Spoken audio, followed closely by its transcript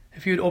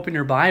If you'd open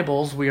your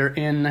Bibles, we are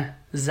in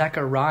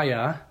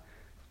Zechariah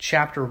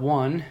chapter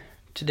 1.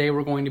 Today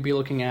we're going to be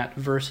looking at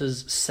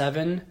verses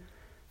 7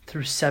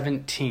 through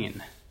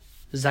 17.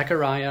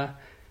 Zechariah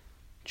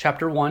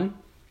chapter 1,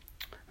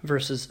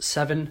 verses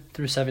 7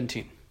 through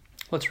 17.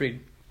 Let's read.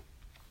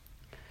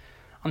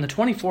 On the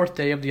 24th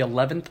day of the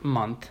 11th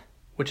month,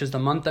 which is the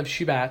month of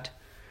Shebat,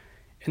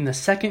 in the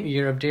second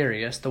year of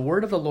Darius, the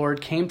word of the Lord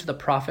came to the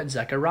prophet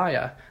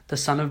Zechariah, the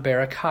son of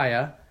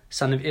Berechiah,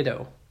 son of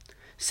Iddo,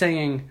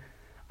 saying,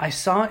 I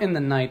saw in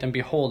the night, and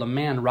behold, a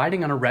man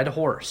riding on a red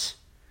horse.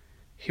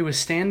 He was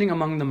standing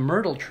among the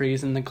myrtle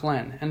trees in the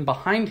glen, and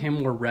behind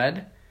him were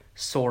red,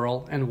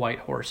 sorrel, and white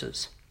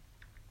horses.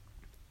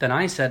 Then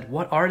I said,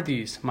 What are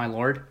these, my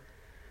lord?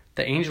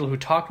 The angel who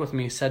talked with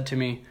me said to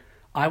me,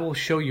 I will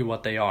show you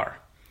what they are.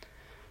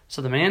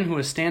 So the man who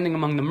was standing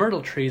among the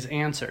myrtle trees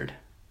answered,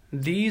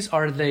 These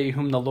are they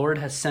whom the Lord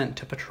has sent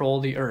to patrol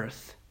the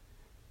earth.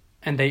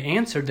 And they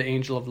answered the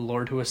angel of the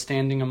Lord who was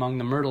standing among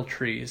the myrtle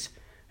trees,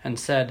 and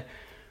said,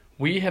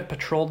 We have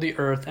patrolled the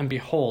earth, and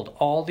behold,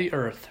 all the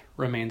earth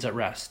remains at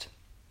rest.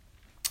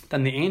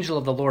 Then the angel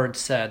of the Lord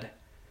said,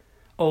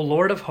 O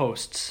Lord of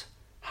hosts,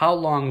 how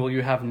long will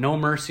you have no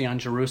mercy on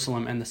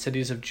Jerusalem and the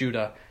cities of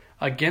Judah,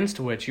 against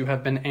which you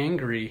have been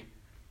angry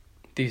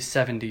these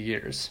 70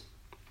 years?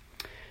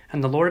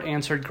 And the Lord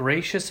answered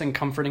gracious and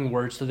comforting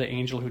words to the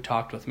angel who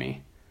talked with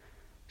me.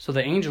 So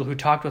the angel who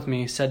talked with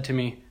me said to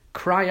me,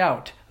 Cry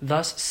out,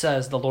 thus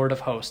says the Lord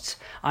of hosts,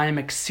 I am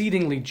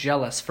exceedingly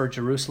jealous for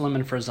Jerusalem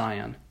and for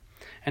Zion,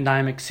 and I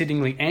am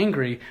exceedingly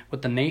angry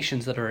with the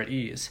nations that are at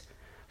ease.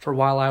 For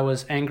while I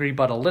was angry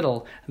but a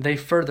little, they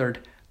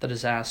furthered the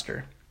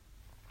disaster.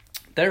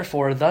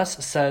 Therefore,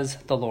 thus says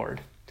the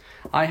Lord,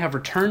 I have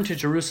returned to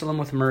Jerusalem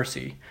with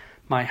mercy.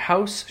 My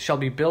house shall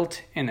be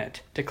built in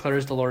it,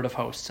 declares the Lord of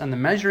hosts, and the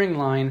measuring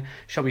line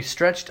shall be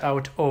stretched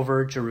out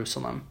over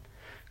Jerusalem.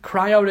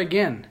 Cry out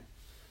again.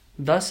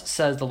 Thus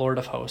says the Lord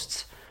of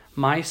hosts,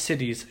 My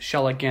cities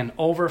shall again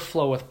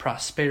overflow with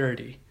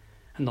prosperity,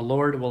 and the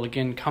Lord will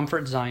again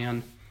comfort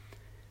Zion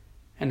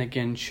and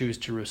again choose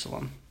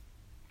Jerusalem.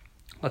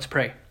 Let's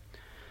pray.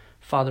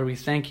 Father, we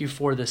thank you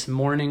for this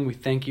morning. We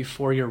thank you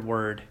for your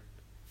word.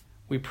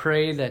 We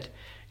pray that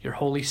your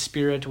Holy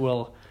Spirit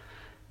will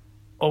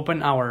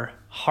open our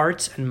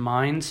hearts and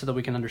minds so that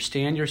we can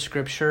understand your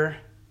scripture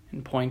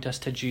and point us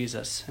to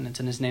Jesus. And it's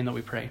in his name that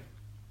we pray.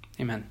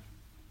 Amen.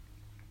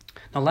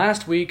 Now,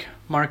 last week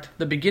marked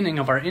the beginning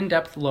of our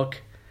in-depth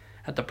look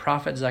at the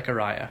prophet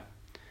Zechariah.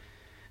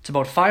 It's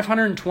about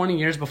 520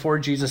 years before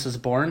Jesus is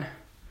born.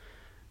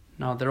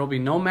 Now, there will be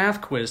no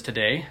math quiz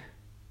today,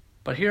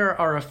 but here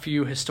are a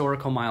few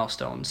historical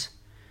milestones.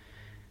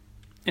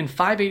 In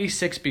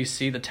 586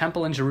 BC, the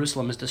temple in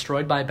Jerusalem is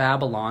destroyed by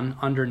Babylon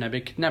under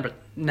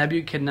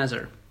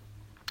Nebuchadnezzar.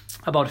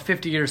 About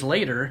 50 years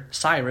later,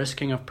 Cyrus,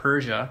 king of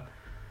Persia,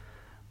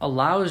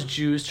 allows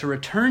Jews to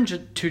return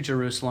to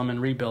Jerusalem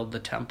and rebuild the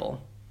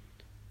temple.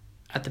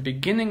 At the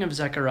beginning of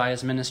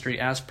Zechariah's ministry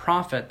as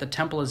prophet, the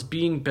temple is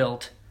being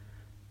built,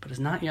 but is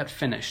not yet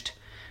finished,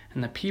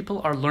 and the people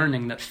are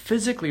learning that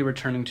physically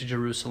returning to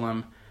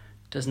Jerusalem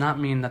does not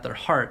mean that their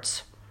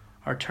hearts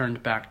are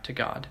turned back to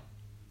God.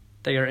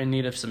 They are in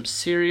need of some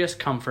serious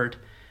comfort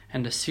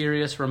and a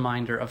serious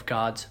reminder of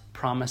God's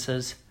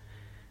promises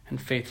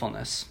and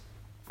faithfulness.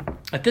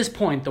 At this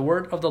point, the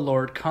word of the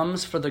Lord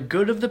comes for the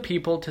good of the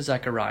people to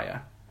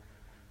Zechariah.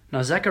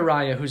 Now,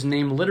 Zechariah, whose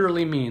name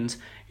literally means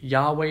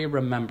Yahweh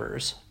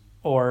remembers,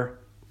 or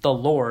the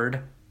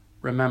Lord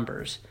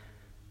remembers.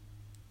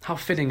 How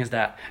fitting is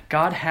that?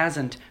 God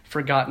hasn't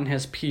forgotten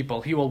his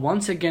people. He will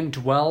once again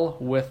dwell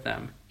with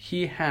them.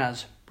 He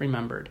has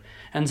remembered.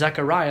 And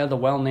Zechariah, the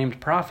well-named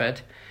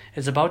prophet,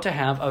 is about to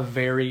have a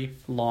very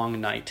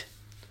long night.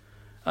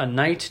 A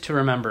night to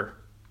remember.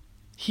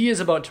 He is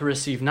about to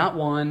receive not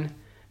one,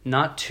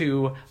 not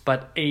two,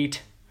 but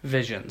 8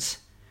 visions.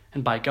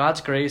 And by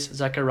God's grace,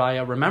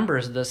 Zechariah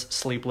remembers this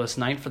sleepless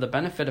night for the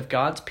benefit of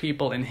God's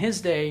people in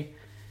his day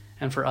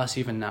and for us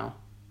even now.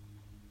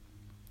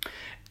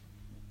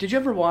 Did you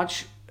ever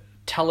watch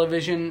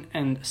television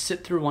and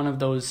sit through one of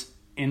those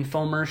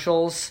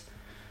infomercials?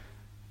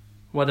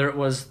 Whether it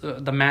was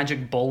the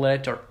Magic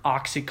Bullet or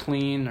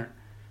OxyClean or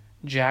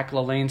Jack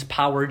LaLanne's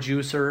Power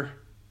Juicer,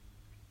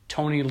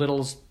 Tony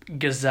Little's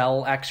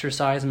Gazelle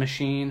exercise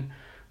machine,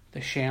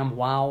 the Sham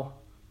Wow,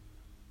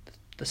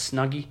 the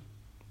Snuggie.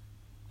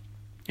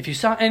 If you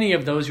saw any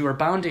of those, you are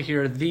bound to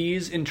hear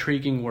these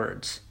intriguing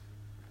words.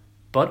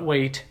 But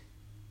wait,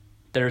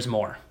 there's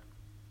more.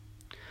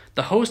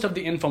 The host of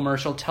the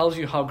infomercial tells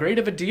you how great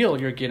of a deal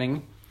you're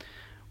getting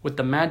with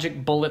the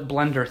Magic Bullet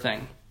blender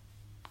thing.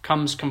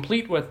 Comes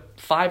complete with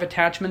 5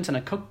 attachments and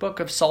a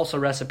cookbook of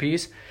salsa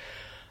recipes.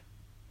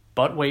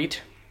 But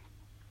wait,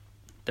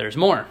 there's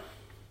more.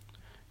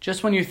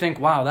 Just when you think,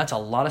 wow, that's a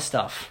lot of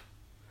stuff,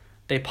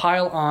 they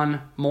pile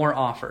on more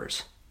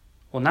offers.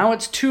 Well, now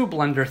it's 2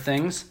 blender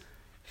things,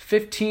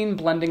 15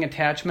 blending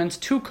attachments,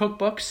 2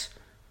 cookbooks,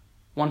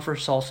 one for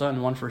salsa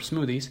and one for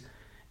smoothies,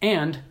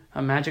 and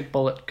a Magic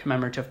Bullet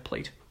commemorative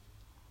plate.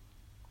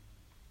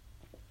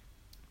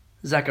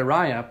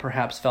 Zechariah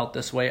perhaps felt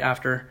this way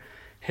after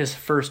his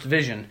first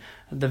vision,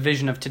 the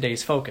vision of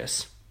today's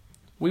focus.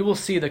 We will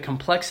see the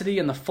complexity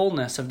and the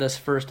fullness of this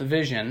first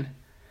vision,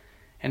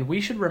 and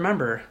we should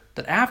remember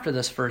that after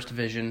this first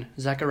vision,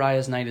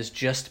 Zechariah's night is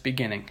just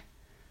beginning,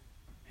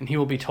 and he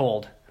will be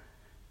told,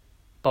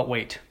 but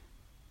wait,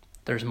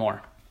 there's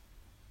more.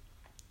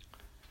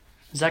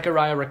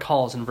 Zechariah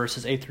recalls in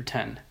verses 8 through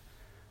 10,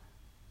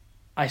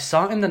 I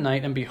saw in the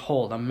night, and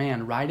behold, a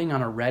man riding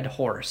on a red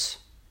horse.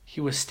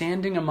 He was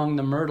standing among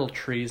the myrtle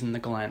trees in the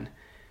glen,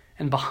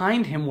 and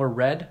behind him were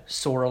red,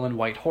 sorrel, and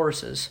white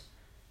horses.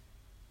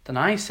 Then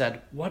I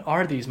said, What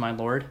are these, my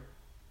lord?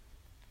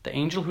 The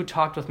angel who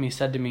talked with me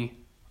said to me,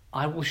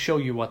 I will show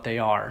you what they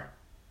are.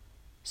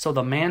 So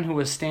the man who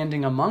was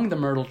standing among the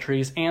myrtle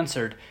trees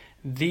answered,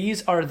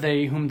 These are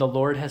they whom the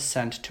Lord has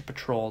sent to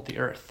patrol the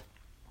earth.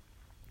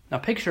 Now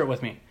picture it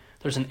with me.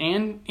 There's an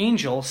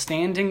angel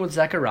standing with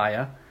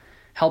Zechariah,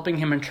 helping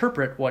him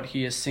interpret what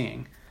he is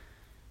seeing.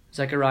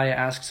 Zechariah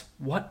asks,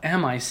 What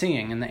am I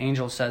seeing? And the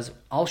angel says,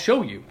 I'll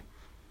show you.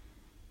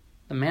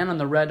 The man on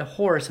the red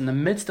horse in the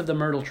midst of the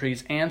myrtle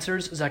trees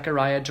answers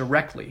Zechariah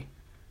directly,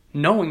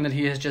 knowing that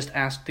he has just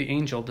asked the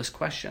angel this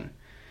question.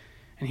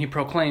 And he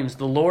proclaims,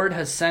 The Lord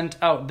has sent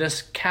out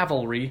this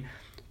cavalry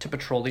to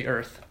patrol the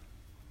earth.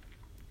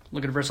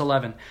 Look at verse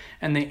 11.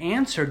 And they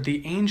answered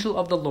the angel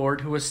of the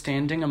Lord who was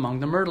standing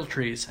among the myrtle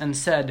trees, and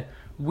said,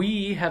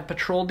 We have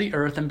patrolled the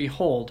earth, and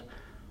behold,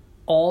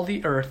 all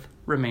the earth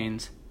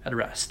remains at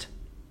rest.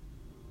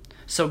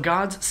 So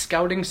God's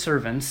scouting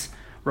servants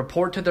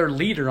report to their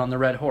leader on the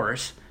red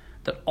horse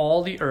that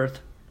all the earth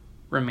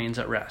remains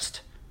at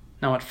rest.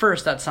 Now at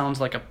first that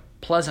sounds like a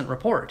pleasant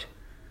report,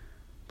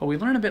 but we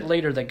learn a bit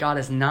later that God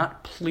is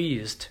not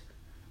pleased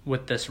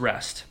with this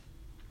rest,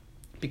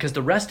 because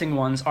the resting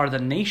ones are the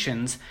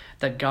nations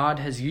that God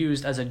has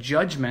used as a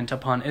judgment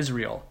upon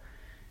Israel.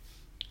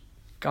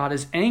 God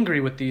is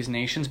angry with these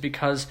nations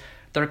because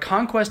their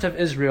conquest of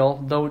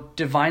Israel, though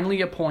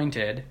divinely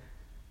appointed,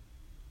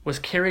 was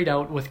carried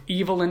out with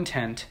evil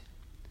intent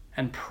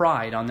and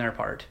pride on their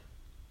part.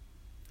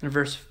 In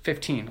verse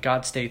 15,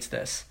 God states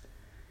this,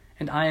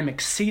 And I am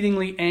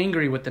exceedingly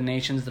angry with the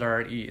nations that are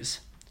at ease.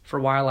 For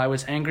while I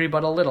was angry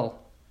but a little,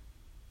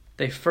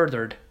 they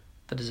furthered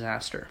the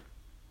disaster.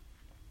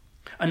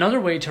 Another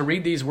way to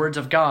read these words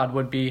of God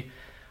would be,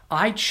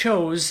 I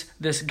chose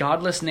this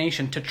godless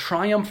nation to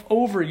triumph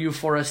over you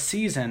for a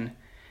season,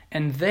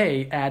 and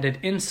they added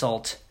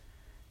insult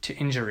to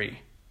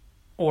injury.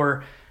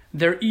 Or,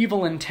 their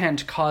evil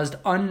intent caused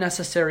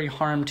unnecessary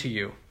harm to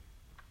you.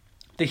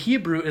 The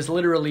Hebrew is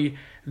literally,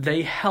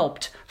 they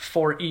helped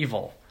for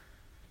evil.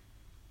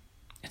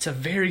 It's a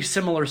very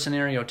similar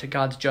scenario to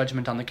God's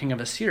judgment on the king of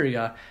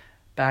Assyria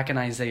back in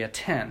Isaiah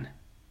 10.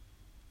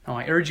 Now,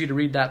 I urge you to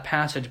read that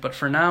passage, but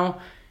for now,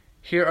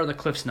 here are the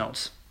Cliff's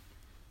Notes.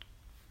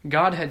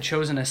 God had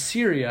chosen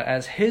Assyria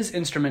as his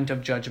instrument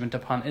of judgment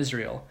upon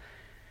Israel.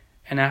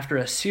 And after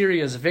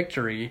Assyria's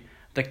victory,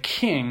 the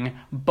king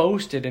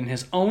boasted in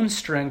his own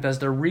strength as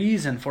the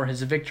reason for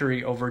his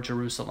victory over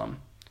Jerusalem,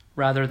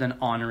 rather than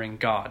honoring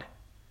God.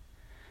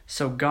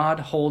 So God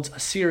holds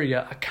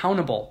Assyria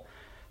accountable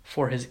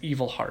for his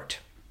evil heart.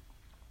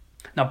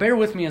 Now bear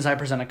with me as I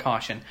present a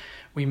caution.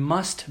 We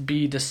must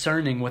be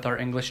discerning with our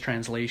English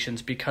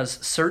translations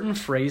because certain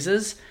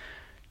phrases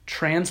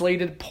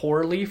translated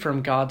poorly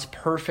from God's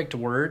perfect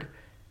word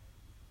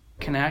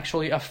can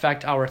actually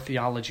affect our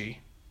theology,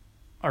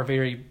 our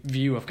very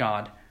view of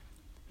God.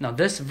 Now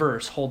this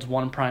verse holds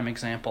one prime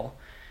example.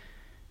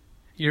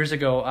 Years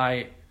ago,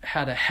 I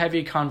had a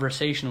heavy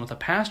conversation with a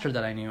pastor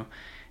that I knew,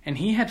 and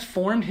he had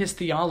formed his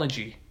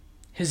theology,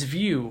 his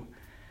view,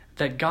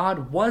 that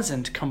God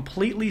wasn't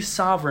completely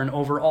sovereign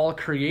over all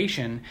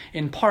creation,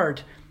 in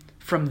part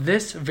from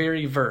this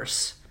very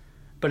verse,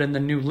 but in the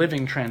New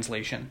Living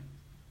Translation.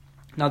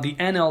 Now the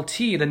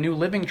NLT, the New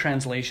Living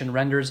Translation,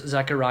 renders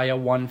Zechariah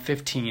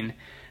 1:15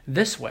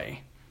 this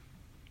way.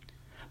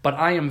 But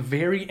I am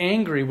very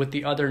angry with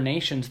the other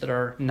nations that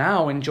are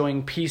now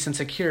enjoying peace and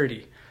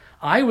security.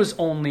 I was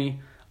only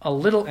a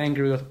little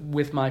angry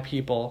with my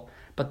people,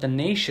 but the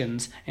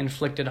nations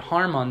inflicted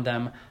harm on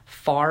them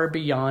far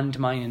beyond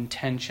my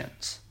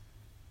intentions.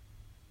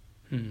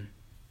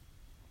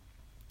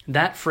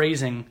 That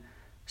phrasing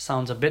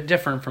sounds a bit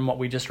different from what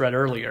we just read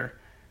earlier,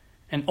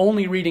 and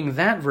only reading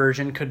that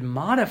version could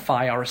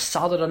modify our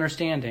solid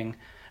understanding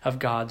of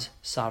God's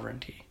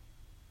sovereignty.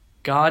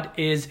 God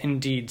is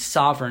indeed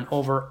sovereign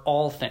over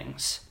all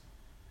things.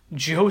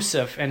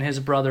 Joseph and his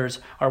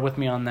brothers are with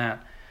me on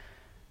that.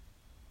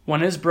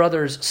 When his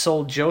brothers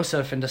sold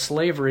Joseph into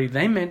slavery,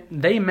 they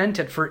meant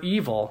it for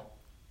evil,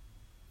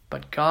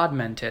 but God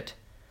meant it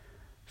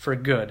for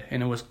good,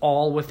 and it was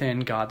all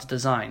within God's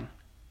design.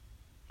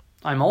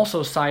 I'm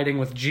also siding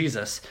with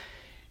Jesus.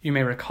 You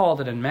may recall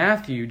that in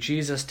Matthew,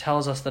 Jesus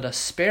tells us that a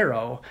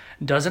sparrow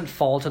doesn't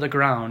fall to the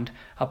ground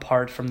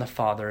apart from the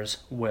Father's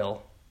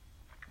will.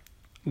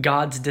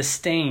 God's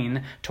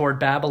disdain toward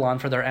Babylon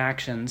for their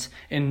actions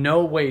in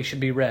no way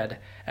should be read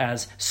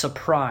as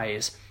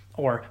surprise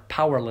or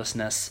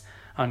powerlessness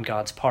on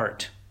God's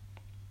part.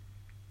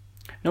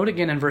 Note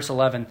again in verse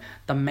 11,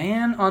 the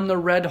man on the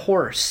red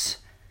horse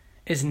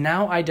is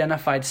now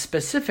identified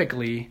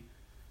specifically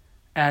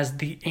as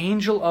the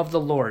angel of the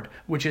Lord,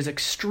 which is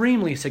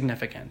extremely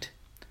significant.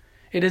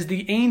 It is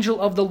the angel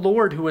of the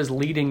Lord who is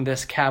leading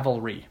this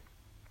cavalry.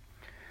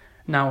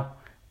 Now,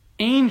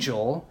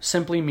 angel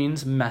simply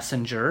means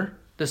messenger.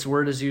 This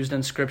word is used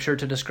in Scripture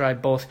to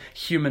describe both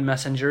human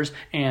messengers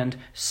and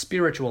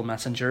spiritual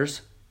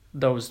messengers,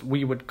 those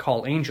we would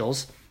call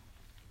angels.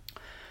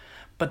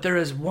 But there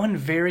is one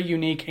very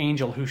unique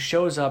angel who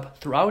shows up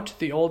throughout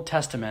the Old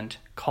Testament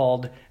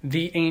called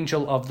the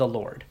angel of the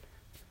Lord.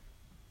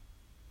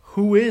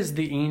 Who is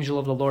the angel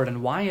of the Lord,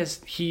 and why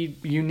is he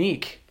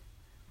unique?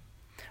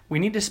 We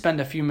need to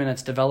spend a few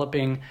minutes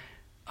developing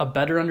a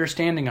better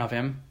understanding of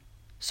him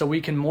so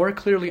we can more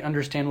clearly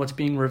understand what's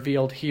being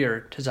revealed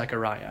here to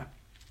Zechariah.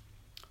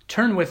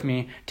 Turn with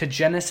me to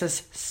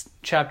Genesis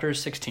chapter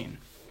 16.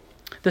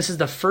 This is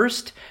the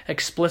first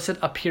explicit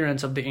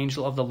appearance of the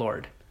angel of the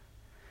Lord.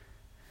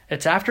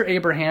 It's after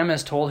Abraham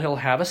is told he'll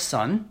have a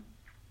son,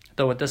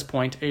 though at this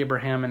point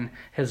Abraham and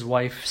his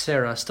wife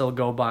Sarah still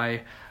go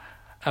by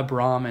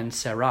Abram and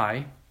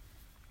Sarai.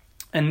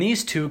 And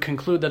these two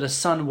conclude that a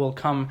son will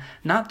come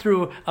not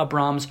through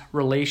Abram's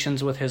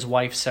relations with his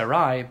wife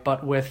Sarai,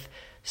 but with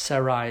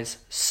Sarai's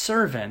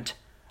servant,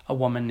 a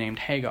woman named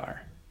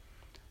Hagar.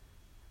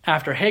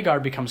 After Hagar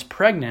becomes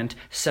pregnant,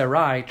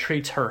 Sarai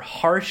treats her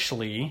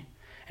harshly,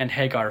 and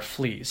Hagar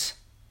flees.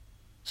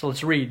 So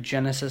let's read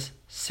Genesis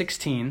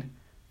 16,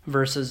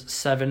 verses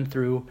 7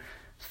 through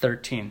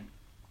 13.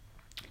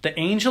 The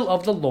angel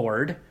of the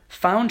Lord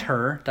found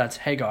her, that's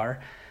Hagar,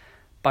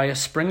 by a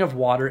spring of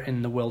water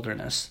in the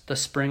wilderness, the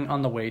spring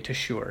on the way to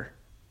Shur.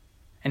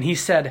 And he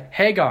said,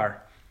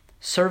 Hagar,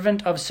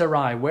 servant of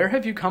Sarai, where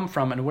have you come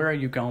from and where are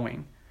you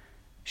going?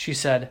 She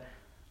said,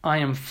 I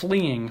am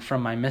fleeing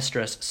from my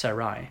mistress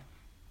Sarai.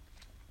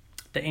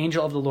 The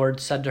angel of the Lord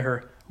said to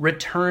her,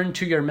 return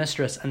to your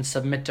mistress and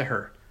submit to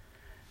her.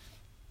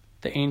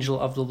 The angel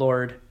of the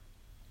Lord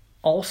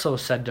also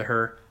said to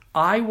her,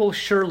 I will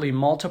surely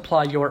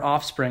multiply your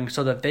offspring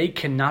so that they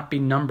cannot be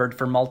numbered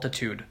for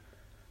multitude.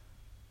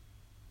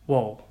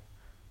 Whoa.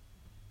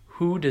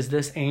 Who does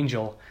this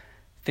angel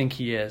think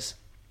he is?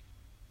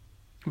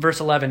 Verse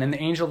 11, and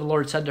the angel of the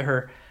Lord said to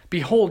her,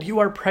 behold, you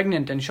are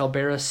pregnant and shall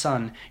bear a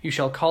son. You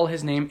shall call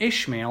his name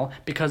Ishmael,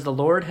 because the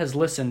Lord has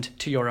listened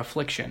to your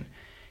affliction.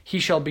 He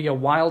shall be a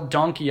wild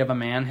donkey of a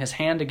man, his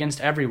hand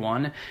against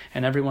everyone,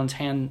 and everyone's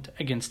hand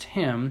against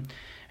him,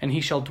 and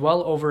he shall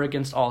dwell over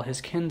against all his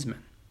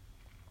kinsmen.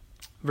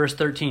 Verse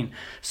 13,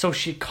 so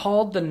she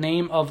called the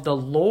name of the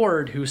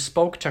Lord who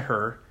spoke to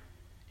her,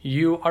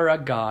 you are a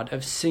God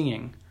of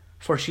seeing.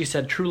 For she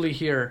said, truly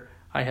here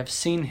I have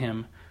seen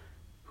him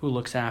who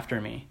looks after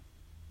me.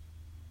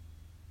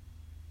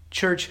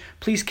 Church,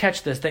 please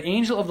catch this. The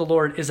angel of the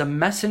Lord is a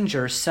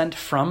messenger sent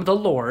from the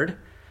Lord,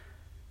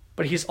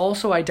 but he's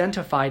also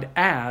identified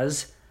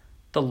as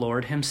the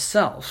Lord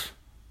himself.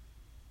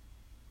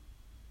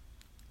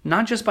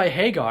 Not just by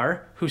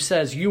Hagar, who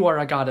says, you are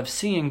a God of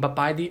seeing, but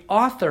by the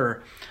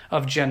author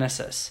of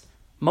Genesis,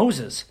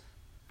 Moses,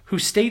 who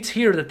states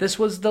here that this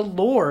was the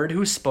Lord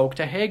who spoke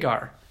to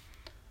Hagar.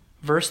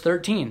 Verse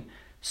 13,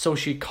 so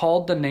she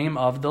called the name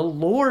of the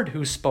Lord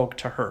who spoke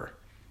to her.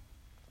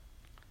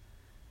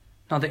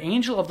 Now the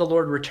angel of the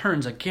Lord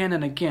returns again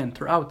and again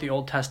throughout the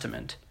Old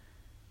Testament.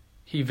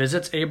 He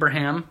visits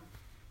Abraham,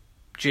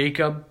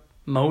 Jacob,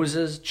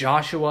 Moses,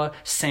 Joshua,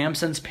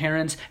 Samson's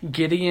parents,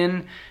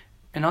 Gideon,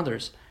 and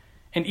others.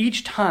 And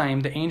each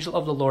time the angel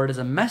of the Lord is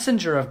a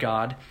messenger of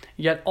God,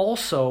 yet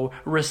also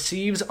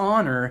receives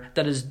honor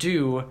that is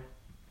due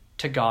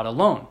to God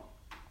alone.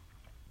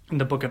 In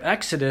the book of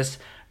Exodus,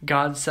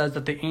 God says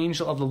that the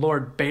angel of the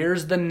Lord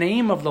bears the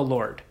name of the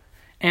Lord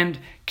and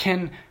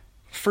can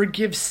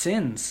forgive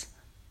sins.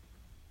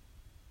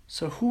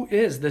 So who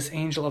is this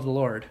angel of the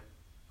Lord?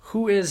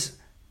 Who is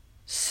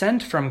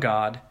sent from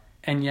God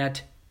and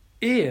yet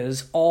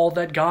is all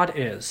that God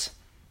is?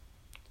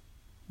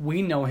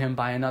 We know him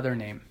by another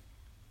name,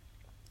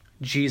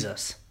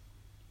 Jesus.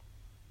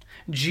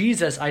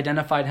 Jesus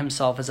identified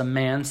himself as a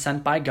man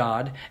sent by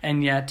God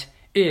and yet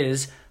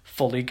is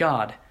fully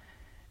God.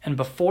 And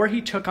before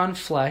he took on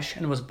flesh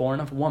and was born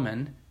of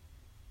woman,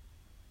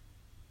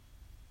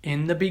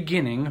 in the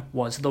beginning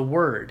was the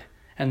Word,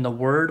 and the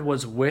Word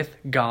was with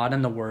God,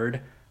 and the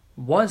Word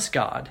was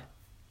God.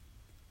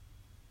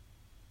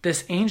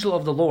 This angel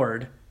of the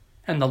Lord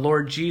and the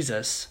Lord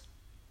Jesus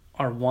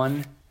are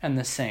one and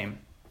the same.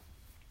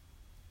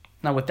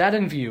 Now with that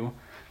in view,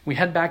 we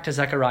head back to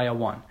Zechariah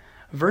 1.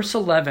 Verse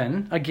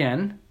 11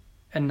 again,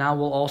 and now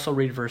we'll also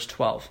read verse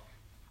 12.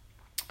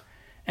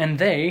 And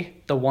they,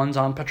 the ones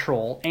on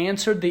patrol,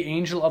 answered the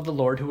angel of the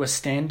Lord who was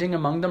standing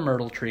among the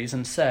myrtle trees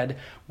and said,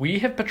 we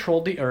have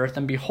patrolled the earth,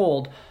 and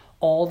behold,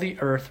 all the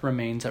earth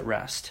remains at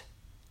rest.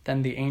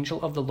 Then the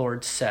angel of the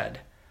Lord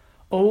said,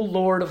 O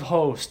Lord of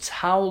hosts,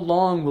 how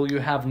long will you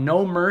have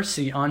no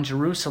mercy on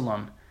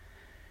Jerusalem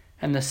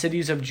and the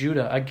cities of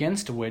Judah,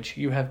 against which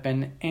you have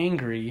been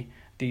angry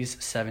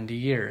these 70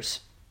 years?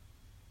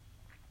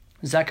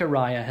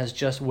 Zechariah has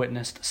just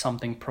witnessed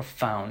something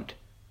profound.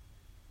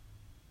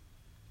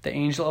 The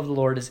angel of the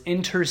Lord is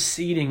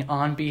interceding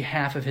on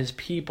behalf of his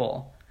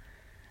people.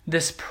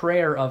 This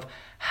prayer of,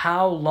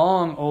 "How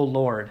long, O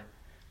Lord?"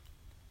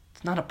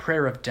 It's not a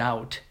prayer of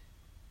doubt.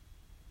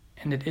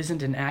 And it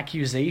isn't an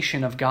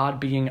accusation of God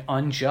being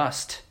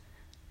unjust.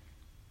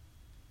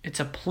 It's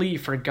a plea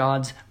for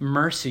God's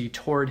mercy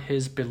toward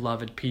his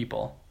beloved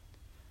people,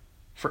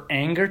 for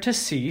anger to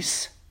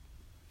cease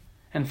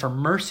and for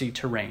mercy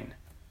to reign.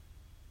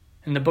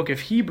 In the book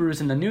of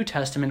Hebrews in the New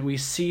Testament, we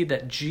see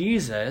that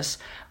Jesus,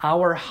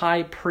 our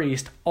high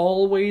priest,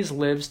 always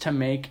lives to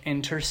make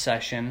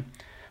intercession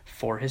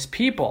for his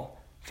people,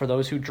 for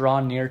those who draw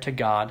near to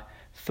God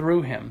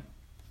through him.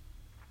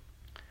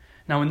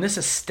 Now, in this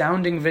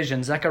astounding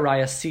vision,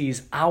 Zechariah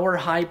sees our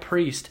high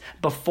priest,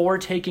 before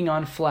taking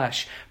on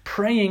flesh,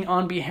 praying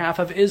on behalf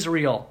of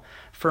Israel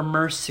for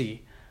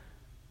mercy.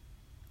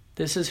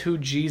 This is who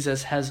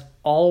Jesus has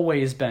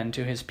always been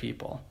to his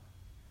people.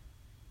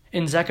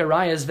 In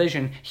Zechariah's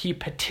vision, he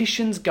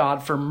petitions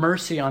God for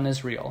mercy on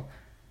Israel.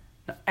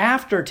 Now,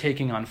 after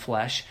taking on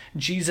flesh,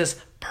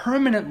 Jesus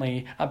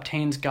permanently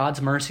obtains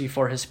God's mercy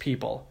for his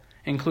people,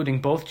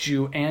 including both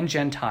Jew and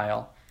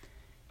Gentile,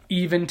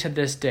 even to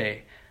this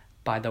day,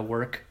 by the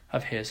work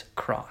of his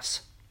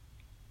cross.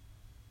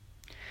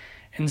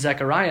 In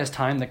Zechariah's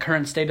time, the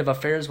current state of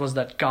affairs was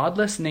that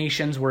godless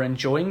nations were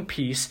enjoying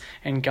peace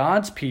and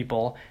God's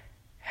people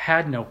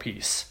had no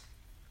peace.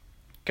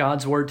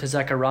 God's word to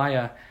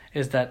Zechariah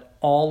is that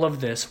all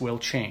of this will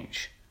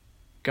change.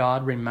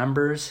 God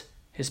remembers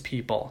his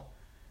people,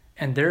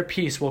 and their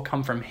peace will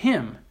come from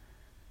him,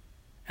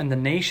 and the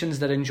nations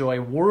that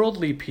enjoy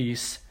worldly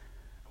peace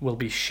will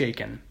be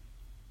shaken.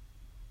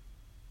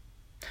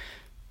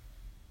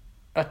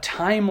 A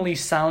timely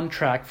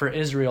soundtrack for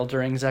Israel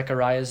during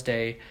Zechariah's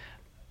day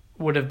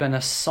would have been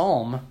a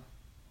psalm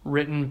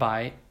written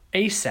by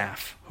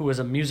Asaph, who was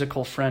a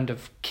musical friend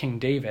of King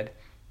David.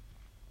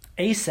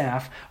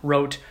 Asaph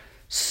wrote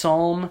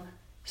Psalm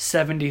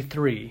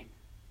 73,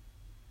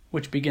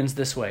 which begins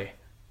this way: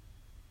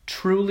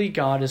 "Truly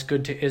God is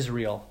good to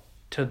Israel,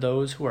 to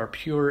those who are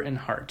pure in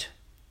heart.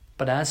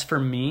 But as for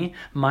me,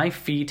 my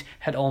feet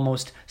had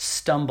almost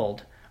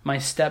stumbled, my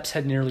steps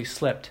had nearly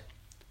slipped.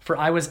 For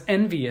I was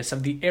envious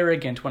of the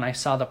arrogant when I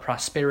saw the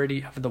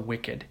prosperity of the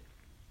wicked."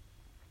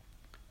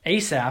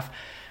 Asaph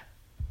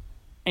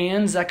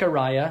and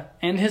Zechariah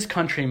and his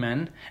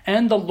countrymen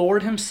and the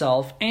Lord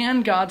himself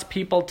and God's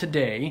people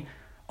today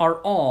are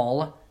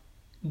all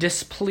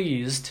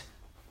displeased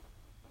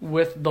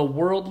with the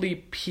worldly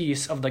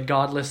peace of the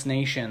godless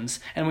nations,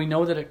 and we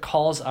know that it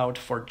calls out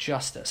for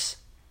justice.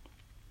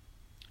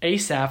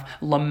 Asaph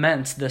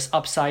laments this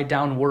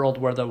upside-down world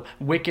where the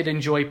wicked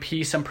enjoy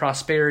peace and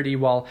prosperity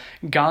while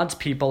God's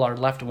people are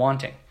left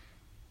wanting.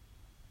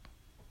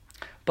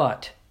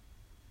 But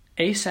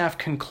Asaph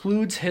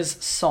concludes his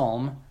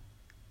psalm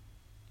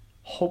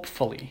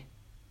hopefully.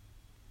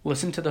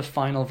 Listen to the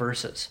final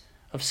verses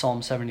of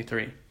Psalm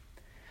 73.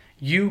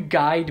 "You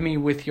guide me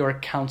with your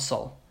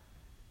counsel,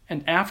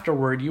 and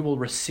afterward you will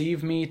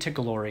receive me to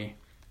glory.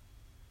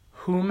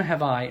 Whom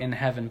have I in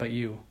heaven but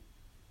you?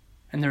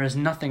 And there is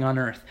nothing on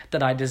earth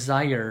that I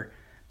desire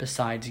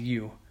besides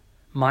you.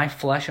 My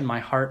flesh and my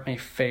heart may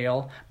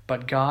fail,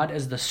 but God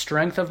is the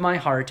strength of my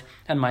heart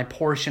and my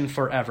portion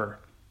forever.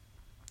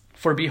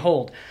 For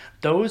behold,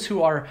 those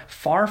who are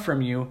far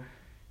from you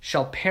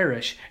shall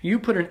perish. You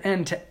put an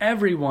end to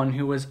everyone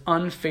who is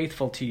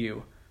unfaithful to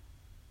you.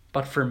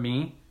 But for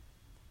me,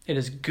 it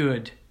is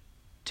good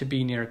to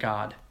be near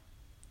God.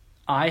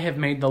 I have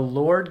made the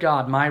Lord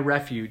God my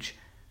refuge,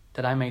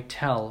 that I may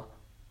tell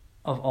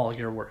of all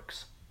your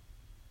works."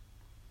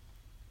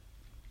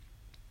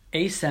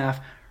 Asaph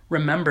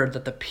remembered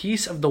that the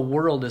peace of the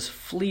world is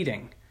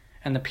fleeting,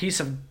 and the peace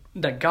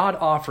that God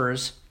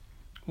offers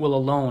will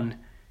alone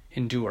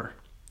endure.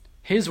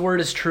 His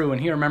word is true, and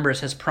he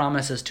remembers his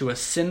promises to a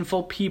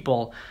sinful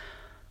people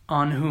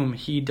on whom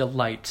he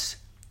delights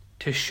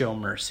to show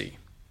mercy.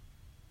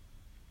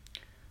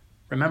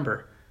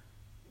 Remember,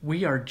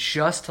 we are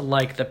just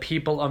like the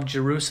people of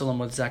Jerusalem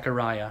with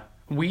Zechariah.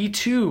 We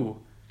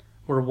too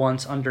were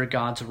once under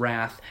God's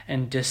wrath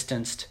and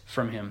distanced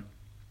from him.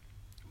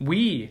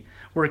 We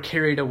were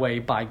carried away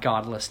by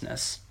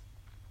godlessness.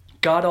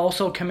 God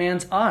also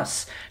commands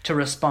us to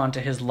respond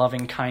to his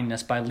loving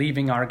kindness by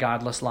leaving our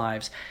godless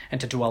lives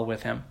and to dwell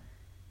with him.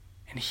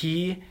 And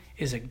he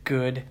is a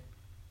good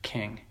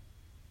king.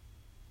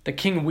 The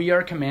king we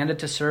are commanded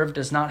to serve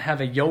does not have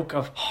a yoke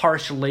of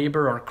harsh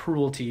labor or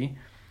cruelty.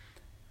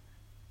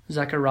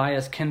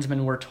 Zechariah's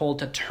kinsmen were told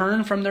to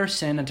turn from their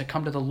sin and to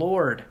come to the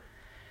Lord.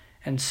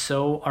 And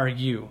so are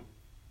you.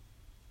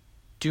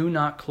 Do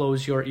not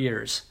close your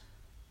ears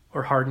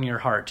or harden your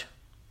heart.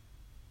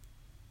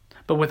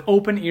 But with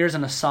open ears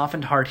and a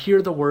softened heart,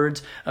 hear the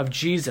words of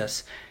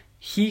Jesus.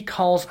 He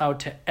calls out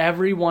to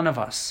every one of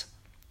us,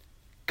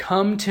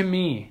 "Come to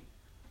me,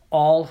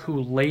 all who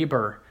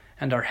labor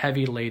and are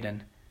heavy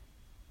laden,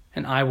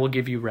 and I will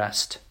give you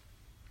rest.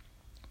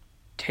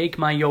 Take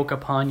my yoke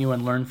upon you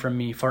and learn from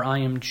me, for I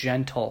am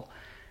gentle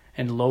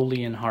and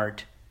lowly in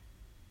heart,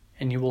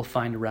 and you will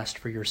find rest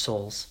for your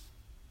souls.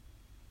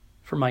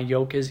 For my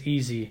yoke is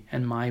easy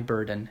and my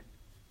burden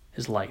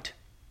is light.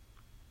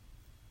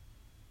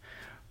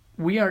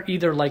 We are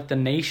either like the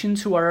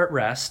nations who are at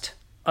rest,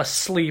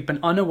 asleep and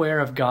unaware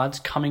of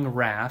God's coming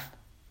wrath,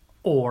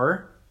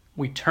 or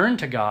we turn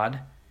to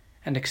God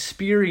and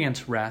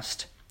experience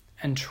rest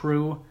and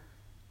true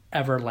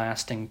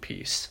everlasting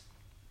peace.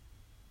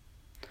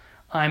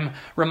 I'm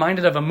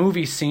reminded of a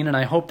movie scene, and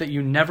I hope that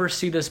you never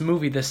see this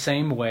movie the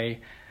same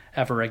way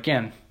ever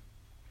again.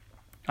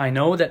 I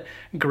know that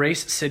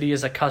Grace City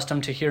is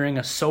accustomed to hearing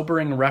a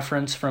sobering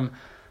reference from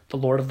The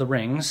Lord of the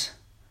Rings,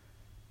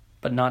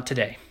 but not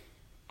today.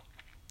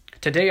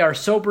 Today, our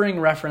sobering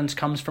reference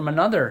comes from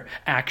another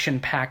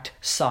action-packed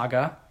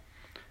saga,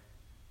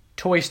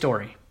 Toy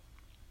Story.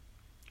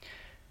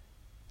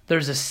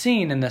 There's a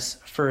scene in this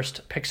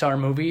first Pixar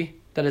movie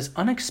that is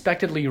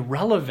unexpectedly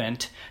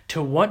relevant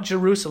to what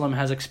Jerusalem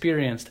has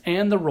experienced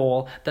and the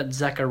role that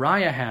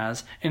Zechariah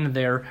has in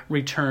their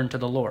return to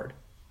the Lord.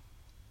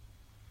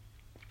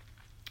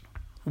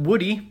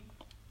 Woody,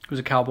 who's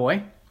a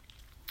cowboy,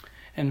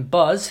 and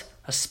Buzz,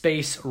 a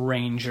space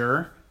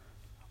ranger,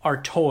 are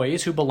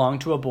toys who belong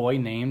to a boy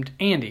named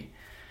Andy.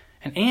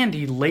 And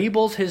Andy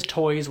labels his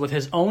toys with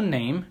his own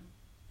name,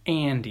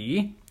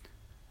 Andy,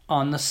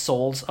 on the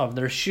soles of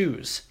their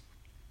shoes.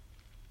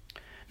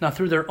 Now,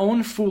 through their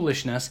own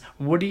foolishness,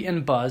 Woody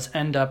and Buzz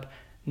end up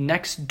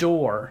next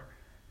door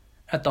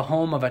at the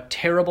home of a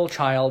terrible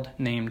child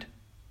named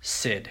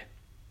Sid.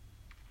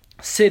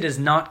 Sid is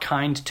not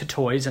kind to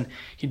toys, and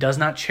he does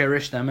not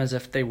cherish them as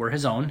if they were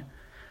his own.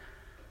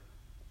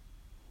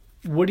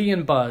 Woody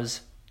and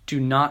Buzz do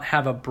not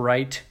have a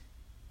bright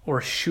or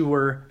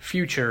sure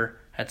future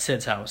at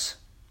Sid's house.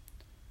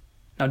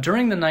 Now,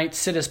 during the night,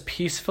 Sid is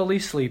peacefully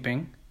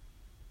sleeping,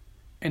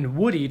 and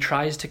Woody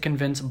tries to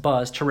convince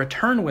Buzz to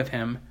return with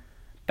him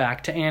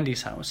back to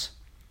Andy's house.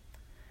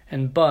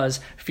 And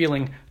Buzz,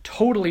 feeling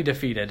totally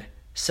defeated,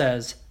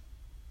 says,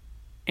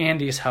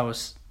 "Andy's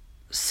house,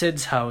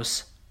 Sid's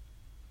house,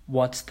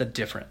 what's the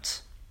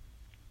difference?"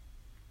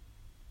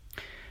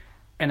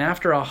 And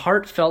after a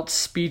heartfelt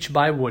speech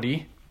by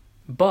Woody,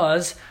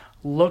 Buzz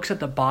looks at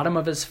the bottom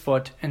of his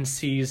foot and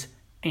sees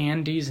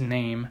Andy's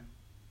name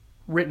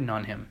written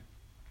on him.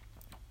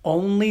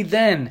 Only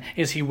then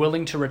is he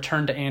willing to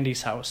return to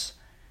Andy's house.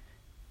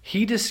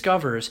 He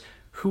discovers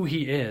who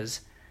he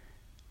is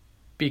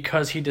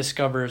because he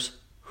discovers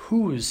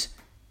whose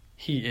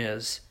he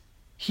is.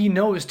 He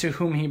knows to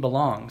whom he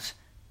belongs.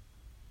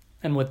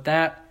 And with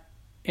that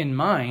in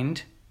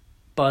mind,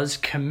 Buzz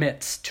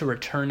commits to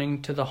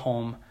returning to the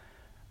home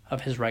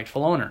of his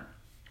rightful owner.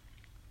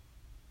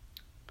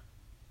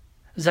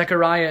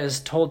 Zechariah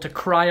is told to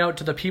cry out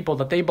to the people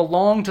that they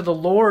belong to the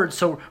Lord,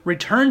 so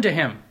return to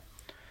him.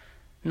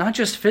 Not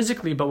just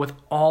physically, but with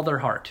all their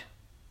heart.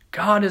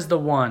 God is the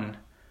one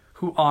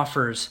who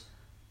offers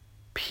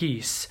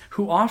peace,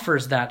 who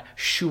offers that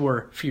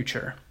sure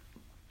future.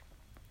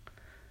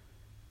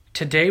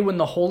 Today, when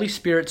the Holy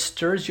Spirit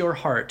stirs your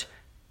heart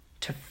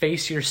to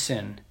face your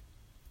sin,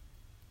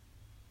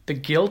 the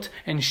guilt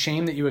and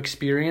shame that you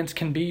experience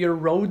can be your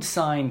road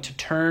sign to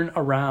turn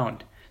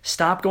around,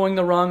 stop going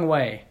the wrong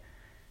way,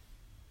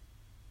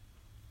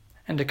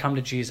 and to come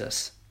to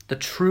Jesus, the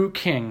true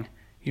King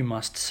you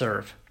must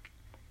serve.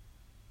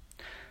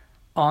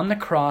 On the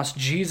cross,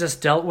 Jesus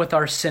dealt with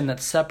our sin that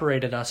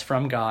separated us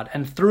from God,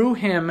 and through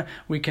him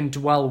we can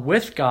dwell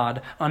with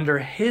God under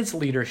his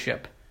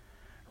leadership,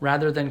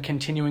 rather than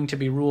continuing to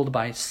be ruled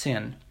by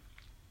sin.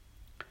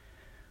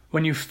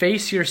 When you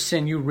face your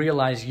sin, you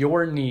realize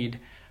your need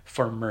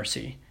for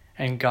mercy,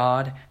 and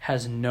God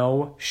has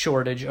no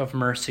shortage of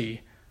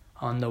mercy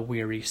on the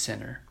weary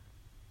sinner.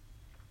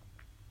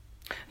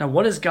 Now,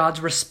 what is God's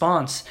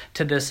response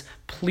to this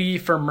plea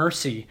for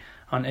mercy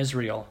on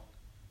Israel?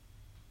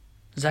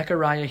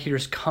 Zechariah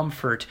hears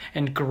comfort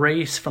and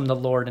grace from the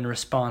Lord in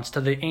response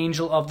to the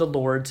angel of the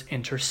Lord's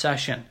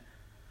intercession.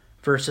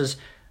 Verses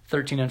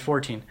 13 and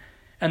 14.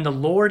 And the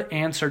Lord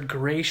answered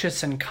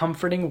gracious and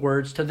comforting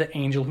words to the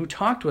angel who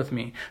talked with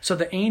me. So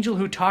the angel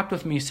who talked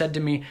with me said to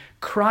me,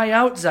 "Cry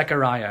out,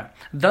 Zechariah.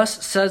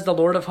 Thus says the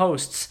Lord of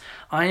hosts,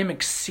 I am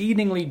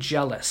exceedingly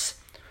jealous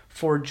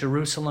for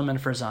Jerusalem and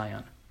for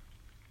Zion."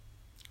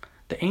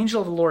 The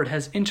angel of the Lord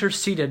has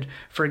interceded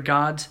for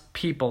God's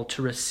people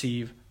to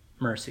receive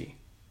mercy.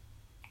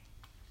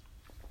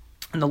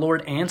 And the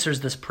Lord answers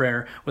this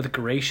prayer with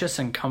gracious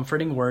and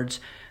comforting words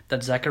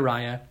that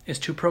Zechariah is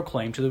to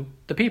proclaim to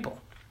the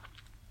people.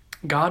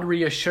 God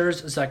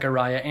reassures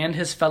Zechariah and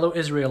his fellow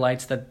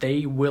Israelites that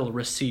they will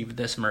receive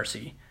this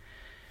mercy.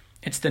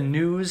 It's the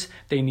news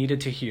they needed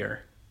to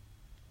hear.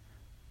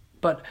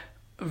 But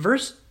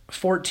verse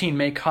 14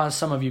 may cause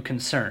some of you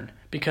concern,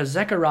 because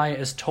Zechariah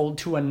is told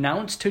to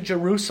announce to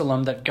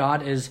Jerusalem that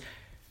God is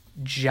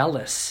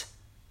jealous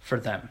for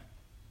them.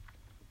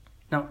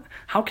 Now,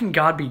 how can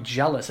God be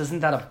jealous?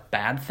 Isn't that a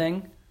bad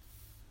thing?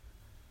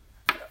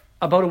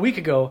 About a week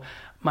ago,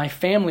 my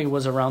family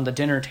was around the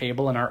dinner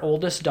table, and our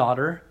oldest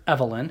daughter,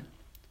 Evelyn,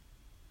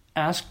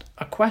 asked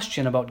a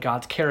question about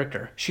God's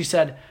character. She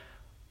said,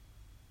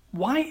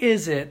 why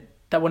is it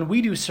that when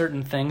we do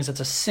certain things, it's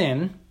a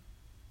sin,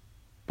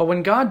 but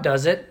when God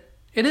does it,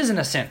 it isn't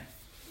a sin?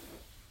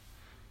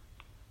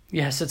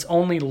 Yes, it's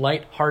only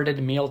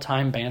light-hearted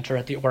mealtime banter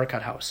at the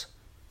Orcutt house.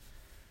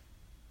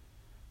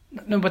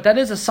 No, but that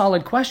is a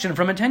solid question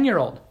from a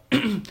 10-year-old.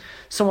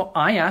 So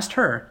I asked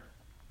her,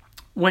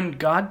 when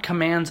God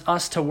commands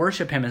us to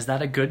worship him, is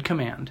that a good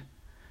command?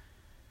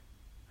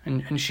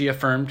 And she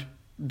affirmed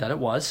that it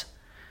was.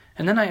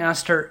 And then I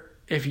asked her,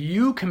 if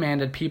you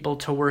commanded people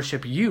to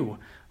worship you,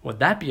 would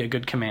that be a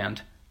good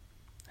command?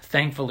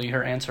 Thankfully,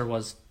 her answer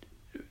was,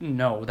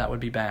 no, that would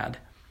be bad.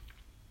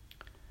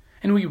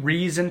 And we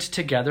reasoned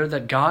together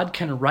that God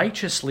can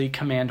righteously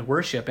command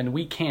worship, and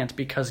we can't,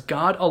 because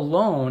God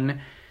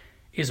alone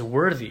is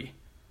worthy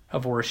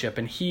of worship,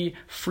 and he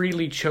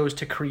freely chose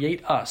to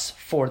create us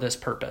for this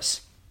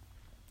purpose.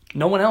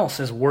 No one else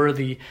is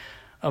worthy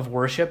of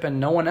worship, and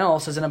no one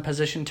else is in a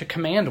position to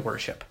command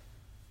worship.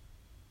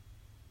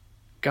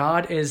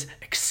 God is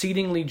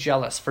exceedingly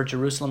jealous for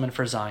Jerusalem and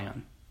for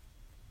Zion.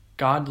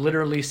 God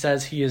literally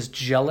says he is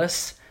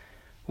jealous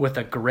with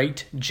a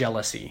great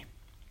jealousy.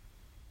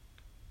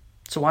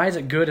 So why is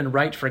it good and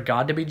right for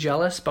God to be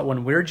jealous? But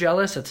when we're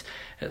jealous, it's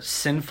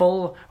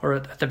sinful, or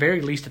at the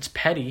very least, it's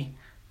petty,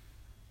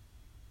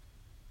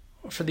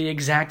 for the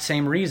exact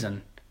same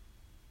reason.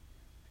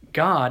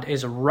 God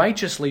is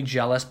righteously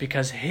jealous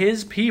because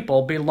his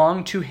people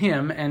belong to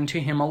him and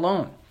to him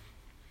alone.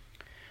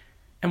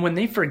 And when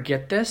they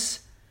forget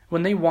this,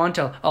 when they want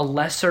a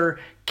lesser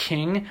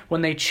king,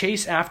 when they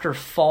chase after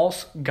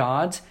false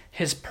gods,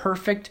 his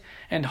perfect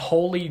and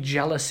holy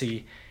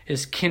jealousy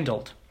is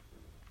kindled.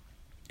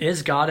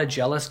 Is God a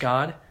jealous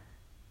God?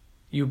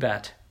 You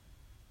bet.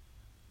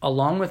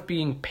 Along with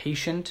being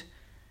patient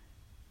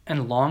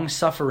and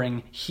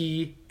long-suffering,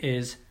 he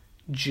is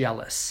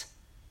jealous.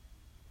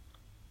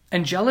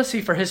 And jealousy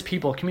for his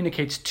people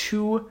communicates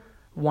two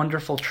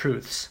wonderful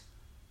truths.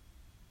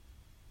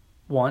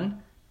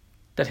 One,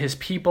 that his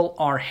people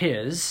are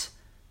his,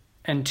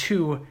 and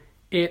two,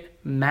 it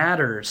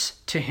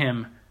matters to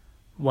him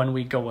when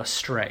we go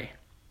astray.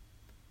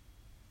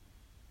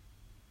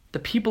 The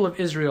people of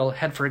Israel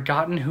had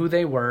forgotten who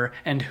they were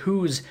and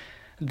whose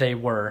they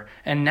were,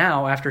 and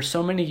now, after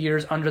so many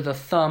years under the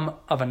thumb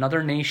of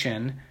another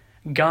nation,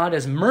 God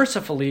is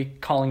mercifully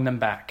calling them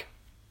back.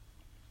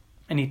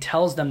 And he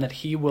tells them that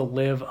he will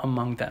live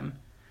among them.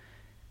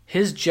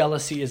 His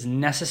jealousy is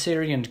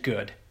necessary and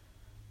good.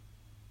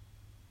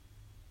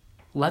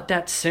 Let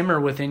that simmer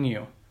within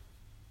you.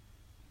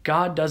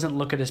 God doesn't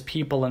look at his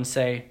people and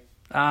say,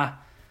 I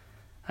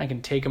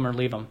can take him or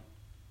leave him.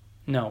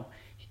 No,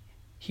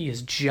 he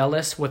is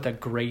jealous with a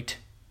great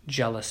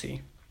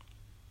jealousy.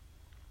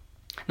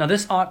 Now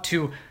this ought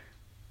to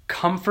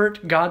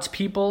comfort God's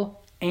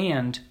people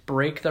and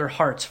break their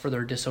hearts for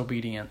their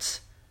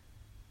disobedience.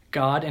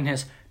 God, in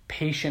his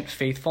patient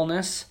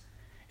faithfulness,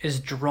 is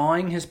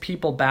drawing his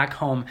people back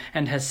home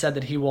and has said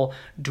that he will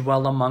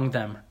dwell among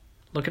them.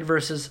 Look at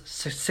verses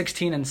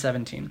 16 and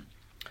 17.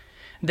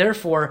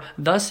 Therefore,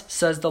 thus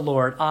says the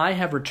Lord, I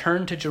have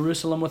returned to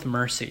Jerusalem with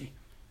mercy.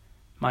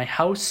 My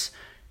house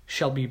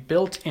shall be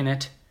built in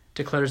it,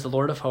 declares the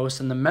Lord of hosts,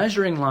 and the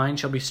measuring line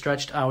shall be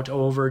stretched out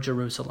over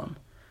Jerusalem.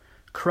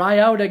 Cry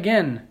out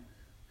again,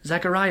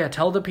 Zechariah,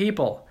 tell the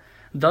people.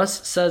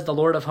 Thus says the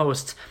Lord of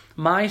hosts,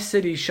 my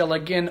city shall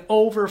again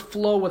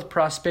overflow with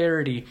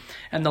prosperity,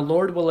 and the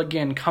Lord will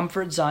again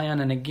comfort Zion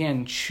and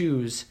again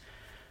choose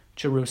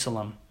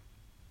Jerusalem.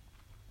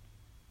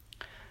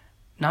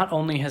 Not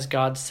only has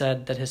God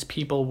said that his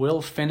people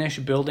will finish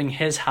building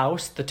his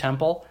house, the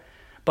temple,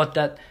 but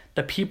that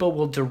the people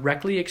will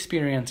directly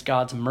experience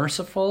God's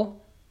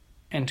merciful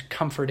and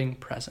comforting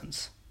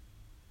presence,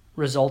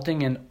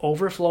 resulting in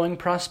overflowing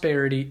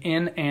prosperity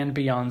in and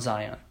beyond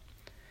Zion.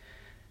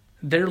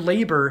 Their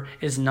labor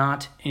is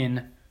not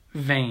in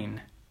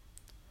vain.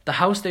 The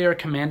house they are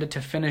commanded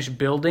to finish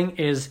building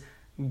is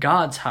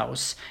God's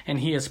house, and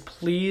he is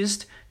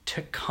pleased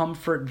to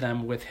comfort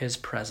them with his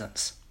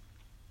presence.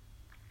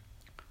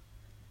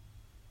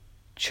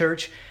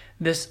 Church,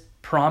 this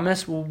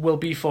promise will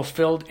be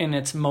fulfilled in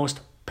its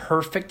most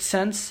perfect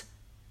sense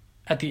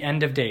at the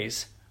end of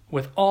days,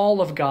 with all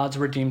of God's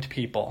redeemed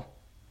people.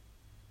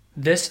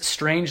 This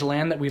strange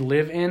land that we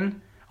live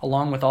in,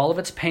 along with all of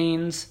its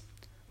pains,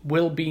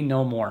 will be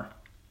no more.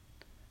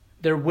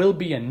 There will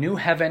be a new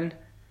heaven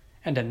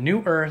and a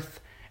new earth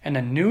and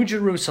a new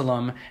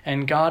Jerusalem,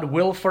 and God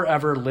will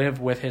forever live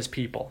with his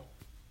people.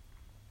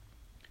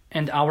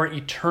 And our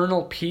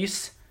eternal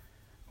peace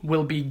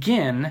will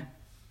begin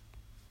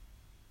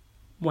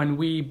when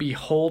we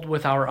behold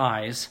with our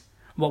eyes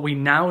what we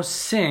now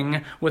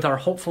sing with our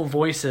hopeful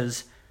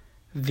voices,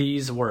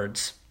 these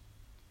words.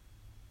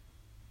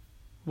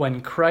 When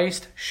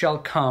Christ shall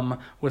come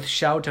with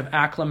shout of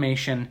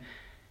acclamation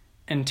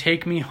and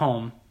take me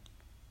home,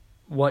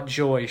 what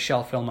joy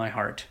shall fill my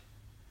heart?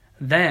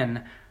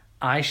 Then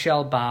I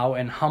shall bow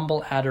in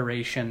humble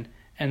adoration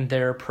and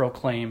there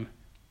proclaim,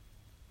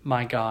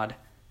 my God,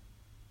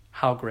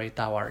 how great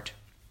thou art.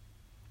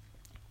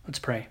 Let's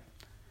pray.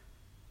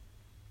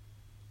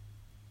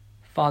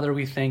 Father,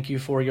 we thank you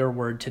for your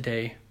word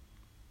today.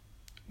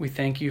 We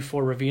thank you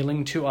for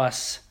revealing to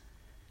us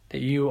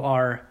that you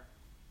are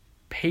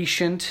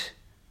patient,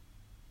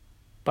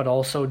 but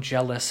also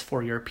jealous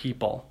for your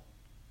people.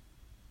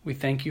 We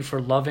thank you for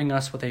loving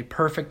us with a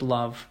perfect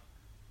love,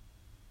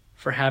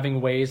 for having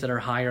ways that are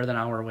higher than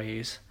our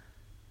ways.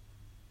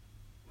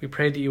 We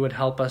pray that you would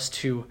help us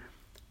to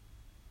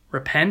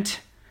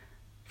repent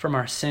from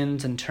our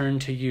sins and turn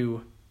to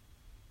you,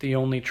 the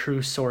only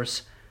true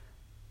source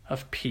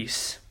of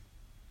peace.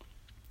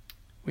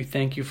 We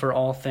thank you for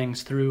all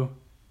things through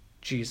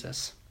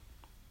Jesus.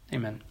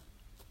 Amen.